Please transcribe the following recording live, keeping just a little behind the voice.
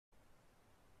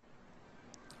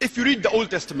If you read the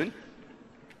Old Testament,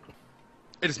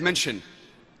 it is mentioned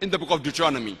in the book of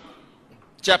Deuteronomy,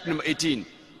 chapter number 18,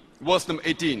 verse number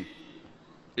 18.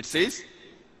 It says,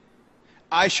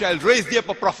 I shall raise thee up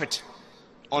a prophet.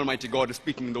 Almighty God is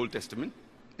speaking in the Old Testament,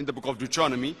 in the book of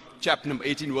Deuteronomy, chapter number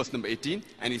 18, verse number 18.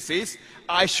 And he says,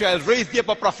 I shall raise thee up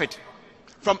a prophet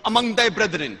from among thy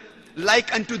brethren,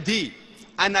 like unto thee,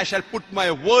 and I shall put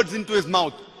my words into his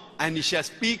mouth, and he shall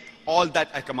speak all that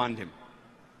I command him.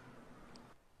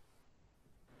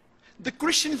 The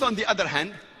Christians, on the other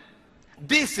hand,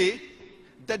 they say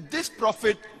that this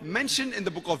prophet mentioned in the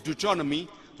book of Deuteronomy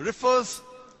refers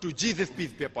to Jesus,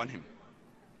 peace be upon him.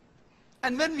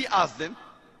 And when we ask them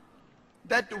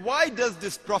that why does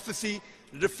this prophecy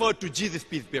refer to Jesus,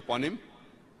 peace be upon him,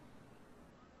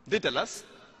 they tell us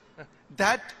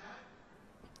that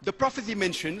the prophecy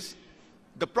mentions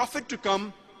the prophet to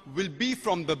come will be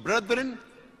from the brethren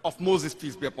of Moses,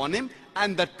 peace be upon him,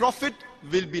 and that prophet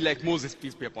will be like Moses,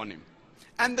 peace be upon him.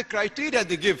 And the criteria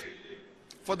they give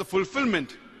for the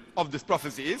fulfillment of this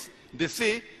prophecy is, they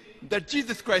say that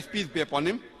Jesus Christ, peace be upon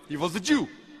him, he was a Jew.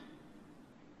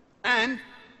 And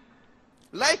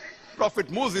like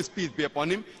prophet Moses, peace be upon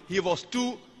him, he was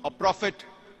too a prophet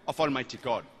of Almighty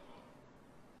God.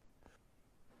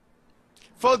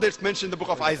 Further, it's mentioned in the book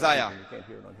of Isaiah,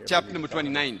 chapter number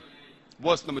 29,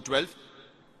 verse number 12.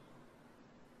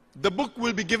 The book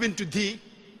will be given to thee,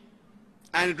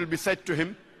 and it will be said to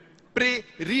him, pray,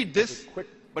 read this,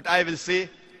 but I will say,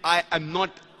 I am not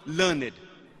learned.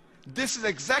 This is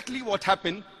exactly what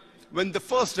happened when the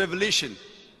first revelation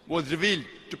was revealed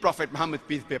to Prophet Muhammad,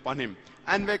 peace be upon him.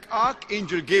 And when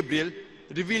Archangel Gabriel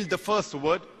revealed the first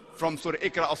word from Surah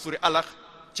Iqra of Surah Alaq,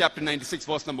 chapter 96,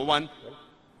 verse number 1,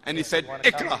 and he said,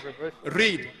 Iqra,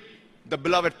 read. The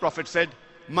beloved prophet said,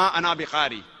 Ma ana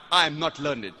biqari, I am not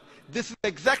learned. This is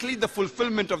exactly the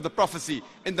fulfillment of the prophecy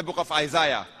in the book of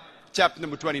Isaiah, chapter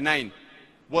number 29,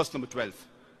 verse number 12.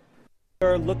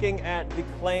 We're looking at the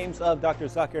claims of Dr.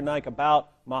 Zakir Naik about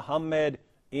Muhammad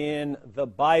in the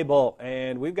Bible.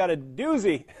 And we've got a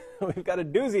doozy. We've got a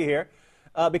doozy here.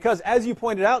 Because as you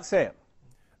pointed out, Sam,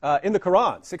 in the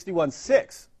Quran,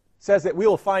 61:6, says that we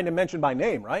will find him mentioned by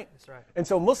name, right? That's right. And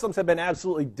so Muslims have been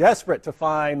absolutely desperate to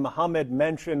find Muhammad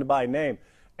mentioned by name.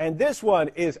 And this one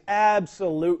is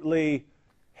absolutely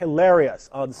hilarious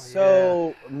on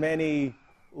so many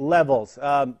levels.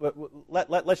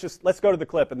 Let's go to the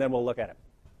clip and then we'll look at it.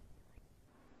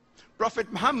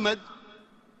 Prophet Muhammad,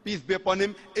 peace be upon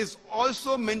him, is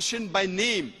also mentioned by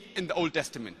name in the Old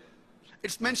Testament.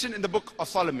 It's mentioned in the book of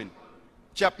Solomon,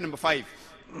 chapter number 5,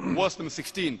 verse number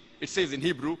 16. It says in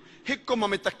Hebrew, Hikkum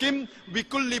amitakim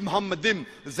bikulli Muhammadim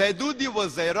zaydudi wa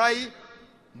zayrai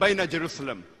baina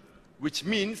Jerusalem, which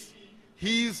means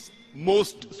he's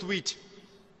most sweet.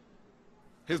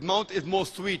 His mouth is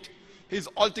most sweet. He's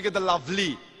altogether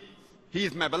lovely. He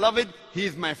is my beloved. He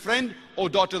is my friend, O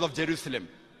daughters of Jerusalem.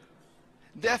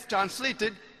 They have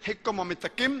translated Hikkum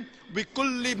amitakim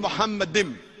bikulli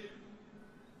Muhammadim.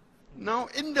 Now,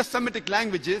 in the Semitic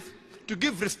languages, to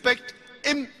give respect,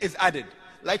 im is added.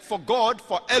 Like for God,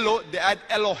 for Elo, they add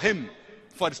Elohim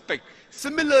for respect.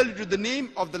 Similarly to the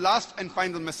name of the last and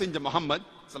final messenger, Muhammad,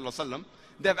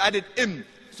 they have added im,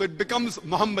 so it becomes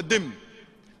Muhammadim.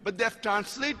 But they have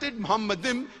translated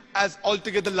Muhammadim as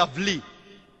altogether lovely.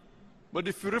 But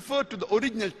if you refer to the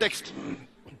original text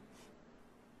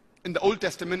in the Old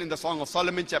Testament, in the Song of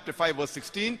Solomon, chapter 5, verse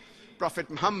 16, Prophet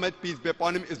Muhammad, peace be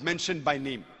upon him, is mentioned by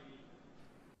name.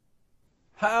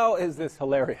 How is this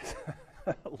hilarious?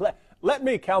 Let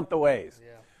me count the ways.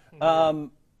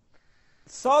 Song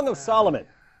of Solomon.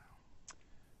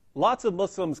 Lots of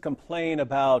Muslims complain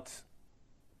about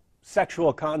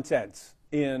sexual content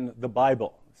in the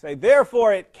Bible. Say,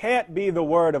 therefore, it can't be the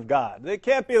Word of God. It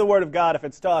can't be the Word of God if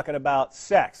it's talking about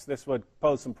sex. This would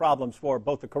pose some problems for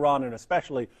both the Quran and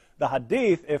especially the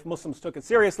Hadith if Muslims took it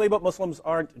seriously, but Muslims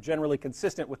aren't generally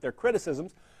consistent with their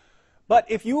criticisms. But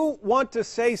if you want to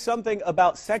say something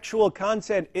about sexual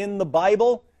content in the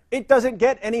Bible, it doesn't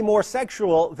get any more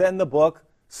sexual than the book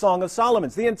Song of Solomon.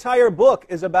 The entire book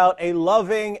is about a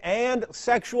loving and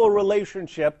sexual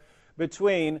relationship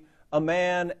between a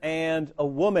man and a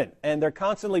woman. And they're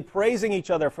constantly praising each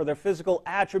other for their physical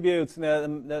attributes.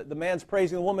 The man's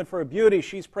praising the woman for her beauty.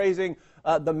 She's praising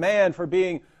the man for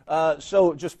being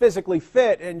so just physically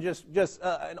fit and just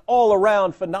an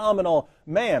all-around phenomenal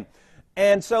man.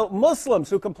 And so Muslims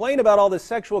who complain about all this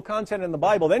sexual content in the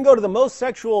Bible then go to the most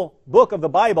sexual book of the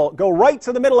Bible, go right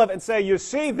to the middle of it and say, you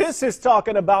see, this is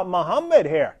talking about Muhammad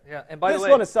here. Yeah, and by the way, this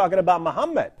one is talking about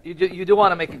Muhammad. You do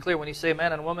want to make it clear when you say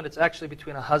man and woman, it's actually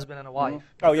between a husband and a wife.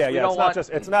 Oh, yeah, yeah.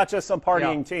 It's not just some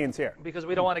partying teens here. Because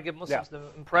we don't want to give Muslims the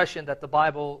impression that the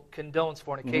Bible condones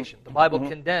fornication. The Bible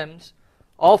condemns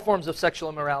all forms of sexual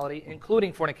immorality,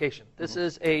 including fornication. This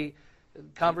is a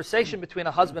conversation between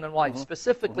a husband and wife,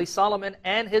 specifically Solomon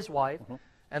and his wife,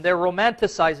 and they're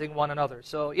romanticizing one another.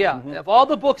 So yeah, of all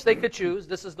the books they could choose,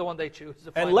 this is the one they choose.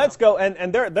 And let's go,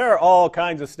 and there are all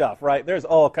kinds of stuff, right? There's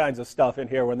all kinds of stuff in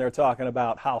here when they're talking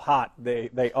about how hot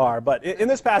they are. But in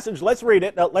this passage, let's read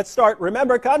it. Now, let's start.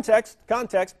 Remember, context.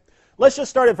 Let's just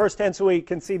start at verse 10 so we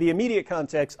can see the immediate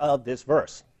context of this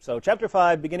verse. So chapter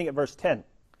 5, beginning at verse 10.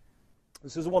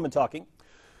 This is a woman talking.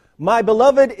 My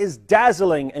beloved is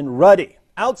dazzling and ruddy,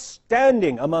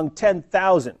 outstanding among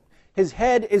 10,000. His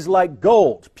head is like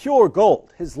gold, pure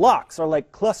gold. His locks are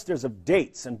like clusters of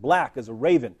dates and black as a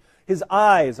raven. His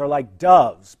eyes are like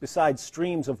doves beside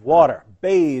streams of water,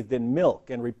 bathed in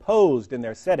milk and reposed in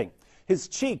their setting. His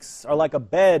cheeks are like a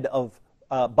bed of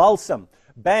balsam,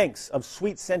 banks of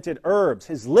sweet-scented herbs.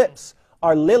 His lips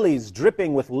are lilies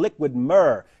dripping with liquid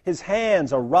myrrh. His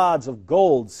hands are rods of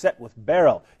gold set with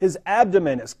beryl. His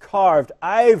abdomen is carved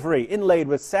ivory inlaid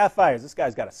with sapphires. This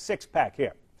guy's got a six-pack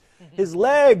here. His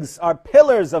legs are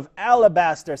pillars of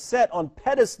alabaster set on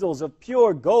pedestals of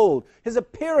pure gold. His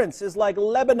appearance is like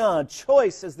Lebanon,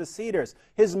 choice as the cedars.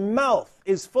 His mouth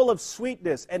is full of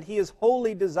sweetness, and he is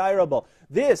wholly desirable.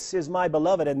 This is my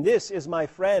beloved, and this is my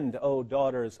friend, O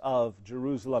daughters of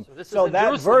Jerusalem. So that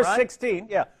Jerusalem, verse right? 16,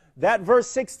 that verse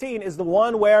 16 is the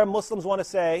one where Muslims want to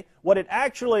say what it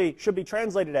actually should be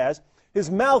translated as, his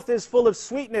mouth is full of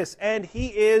sweetness, and he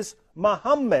is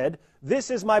Muhammad.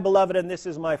 This is my beloved, and this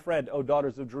is my friend, O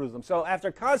daughters of Jerusalem. So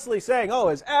after constantly saying, oh,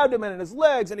 his abdomen and his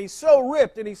legs, and he's so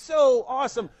ripped, and he's so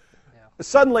awesome,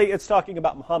 suddenly it's talking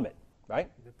about Muhammad, right?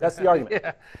 That's the argument.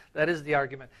 Yeah, that is the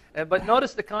argument. But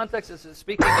notice the context is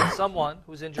speaking of someone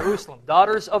who's in Jerusalem,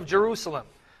 daughters of Jerusalem.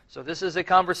 So this is a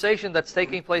conversation that's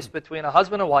taking place between a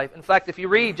husband and wife. In fact, if you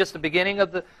read just the beginning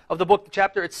of the book, the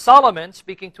chapter, it's Solomon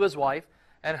speaking to his wife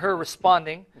and her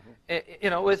responding,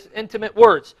 with intimate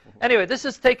words. Anyway, this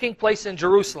is taking place in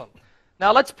Jerusalem.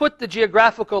 Now let's put the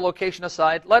geographical location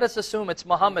aside. Let us assume it's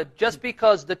Muhammad, just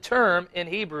because the term in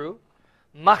Hebrew,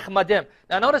 Mahmadim.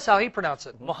 Now notice how he pronounced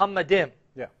it, Muhammadim.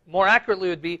 Yeah. More accurately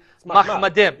would be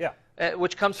Mahmadim,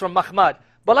 which comes from Mahmad.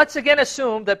 But let's again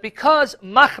assume that because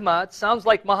Mahmad sounds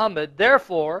like Muhammad,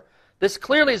 therefore, this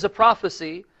clearly is a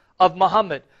prophecy of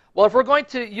Muhammad. Well, if we're going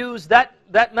to use that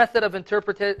method of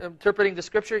interpreting the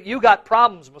scripture, you got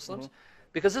problems, Muslims,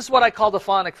 because this is what I call the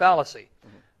phonic fallacy.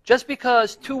 Just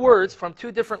because two words from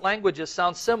two different languages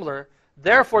sound similar,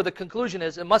 therefore the conclusion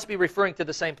is it must be referring to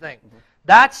the same thing.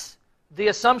 That's the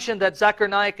assumption that Zakir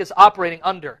Naik is operating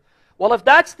under. Well, if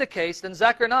that's the case, then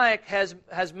Zakir Naik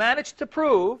has managed to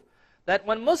prove that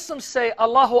when Muslims say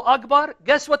Allahu Akbar,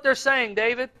 guess what they're saying,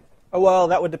 David? Oh, well,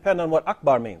 that would depend on what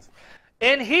Akbar means.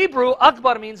 In Hebrew,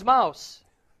 Akbar means mouse.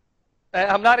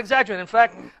 I'm not exaggerating. In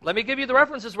fact, let me give you the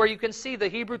references where you can see the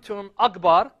Hebrew term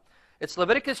Akbar. It's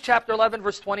Leviticus chapter 11,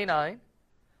 verse 29.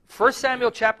 1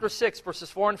 Samuel chapter 6, verses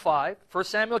 4 and 5. 1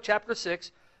 Samuel chapter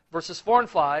 6, verses 4 and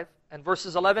 5, and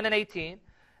verses 11 and 18.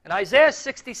 And Isaiah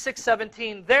 66,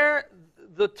 17, there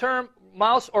the term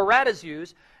mouse or rat is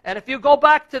used. And if you go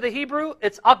back to the Hebrew,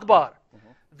 it's Akbar.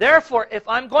 Therefore, if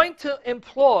I'm going to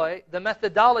employ the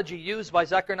methodology used by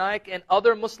Zakir Naik and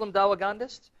other Muslim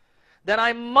Dawagandists, then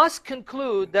I must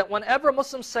conclude that whenever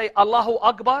Muslims say Allahu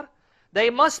Akbar,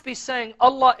 they must be saying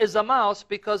Allah is a mouse,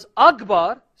 because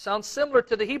Akbar sounds similar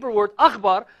to the Hebrew word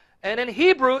Akbar, and in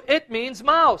Hebrew it means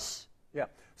mouse. Yeah.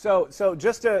 So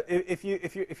just to, if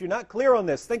you're not clear on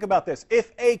this, think about this.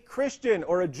 If a Christian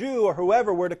or a Jew or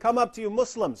whoever were to come up to you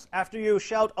Muslims after you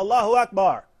shout Allahu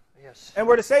Akbar, and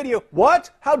were to say to you,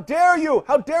 what? How dare you?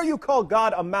 How dare you call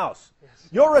God a mouse? Yes.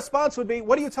 Your response would be,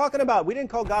 what are you talking about? We didn't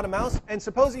call God a mouse. And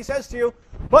suppose he says to you,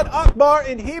 but Akbar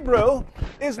in Hebrew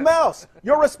is mouse.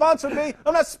 Your response would be,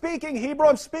 I'm not speaking Hebrew,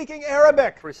 I'm speaking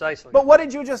Arabic. Precisely. But what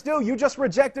did you just do? You just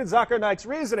rejected Zakir Naik's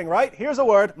reasoning, right? Here's a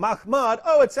word, Mahmad.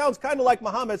 Oh, it sounds kind of like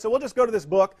Muhammad, so we'll just go to this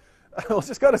book. Let's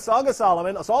just go to Song of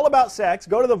Solomon. It's all about sex.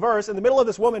 Go to the verse in the middle of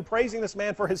this woman praising this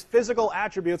man for his physical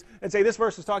attributes and say this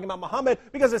verse is talking about Muhammad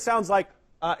because it sounds like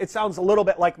it sounds a little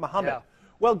bit like Muhammad. Yeah.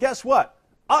 Well, guess what?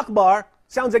 Akbar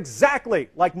sounds exactly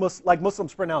like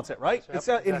Muslims pronounce it, right? Yep,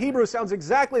 exactly. In Hebrew, it sounds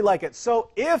exactly like it. So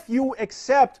if you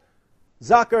accept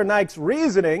Zakir Naik's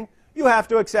reasoning, you have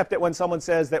to accept it when someone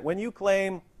says that when you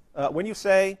claim, when you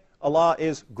say Allah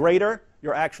is greater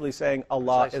you're actually saying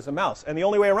Allah is a mouse. And the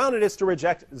only way around it is to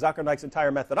reject Zakir Naik's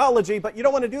entire methodology, but you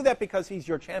don't want to do that because he's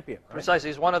your champion. Right? Precisely.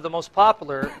 He's one of the most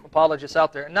popular apologists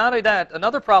out there. And not only that,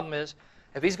 another problem is,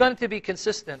 if he's going to be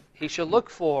consistent, he should look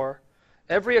for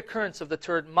every occurrence of the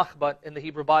term mahbat in the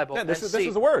Hebrew Bible. Yeah, this is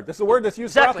a word. This is a word that's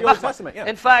used throughout the Old Testament. Yeah.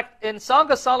 In fact, in Song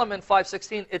of Solomon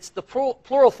 5:16, it's the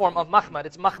plural form of mahmad.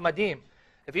 It's mahmadim.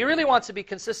 If he really wants to be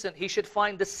consistent, he should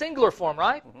find the singular form,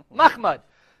 right? Mahmad.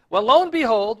 Well, lo and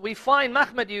behold, we find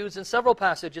mahmad used in several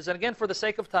passages. And again, for the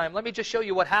sake of time, let me just show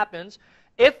you what happens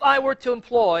if I were to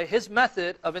employ his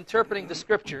method of interpreting the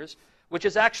scriptures, which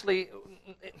is actually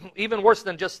even worse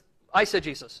than just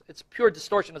eisegesis. It's pure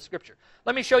distortion of Scripture.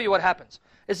 Let me show you what happens.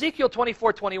 Ezekiel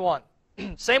 24:21.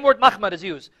 Same word mahmad is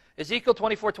used. Ezekiel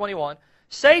 24:21.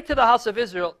 Say to the house of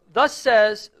Israel, thus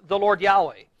says the Lord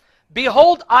Yahweh,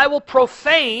 behold, I will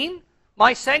profane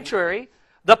my sanctuary,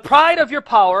 the pride of your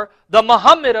power, the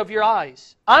Muhammad of your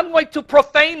eyes. I'm going to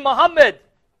profane Muhammad.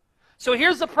 So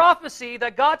here's the prophecy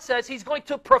that God says he's going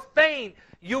to profane,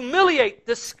 humiliate,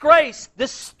 disgrace,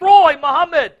 destroy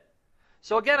Muhammad.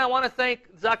 So again, I want to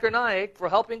thank Zakir Naik for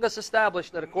helping us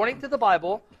establish that according to the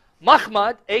Bible,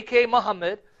 Mahmad, a.k.a.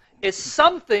 Muhammad, is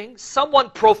someone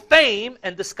profane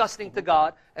and disgusting to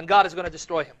God, and God is going to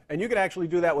destroy him. And you can actually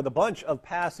do that with a bunch of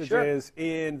passages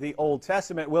in the Old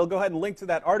Testament. We'll go ahead and link to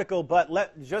that article, but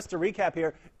just to recap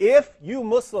here, if you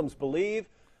Muslims believe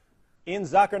in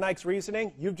Zakir Naik's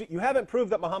reasoning, you haven't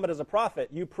proved that Muhammad is a prophet.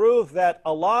 You prove that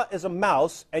Allah is a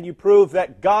mouse, and you prove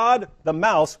that God, the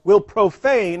mouse, will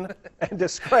profane and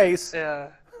disgrace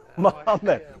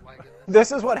Muhammad.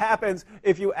 This is what happens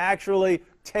if you actually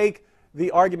take the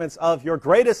arguments of your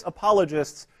greatest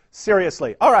apologists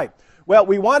seriously. All right. Well,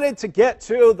 we wanted to get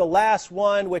to the last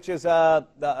one, which is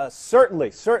certainly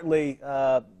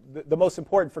the most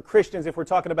important for Christians if we're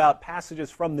talking about passages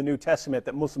from the New Testament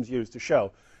that Muslims use to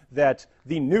show that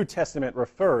the New Testament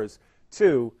refers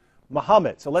to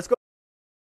Muhammad. So let's go.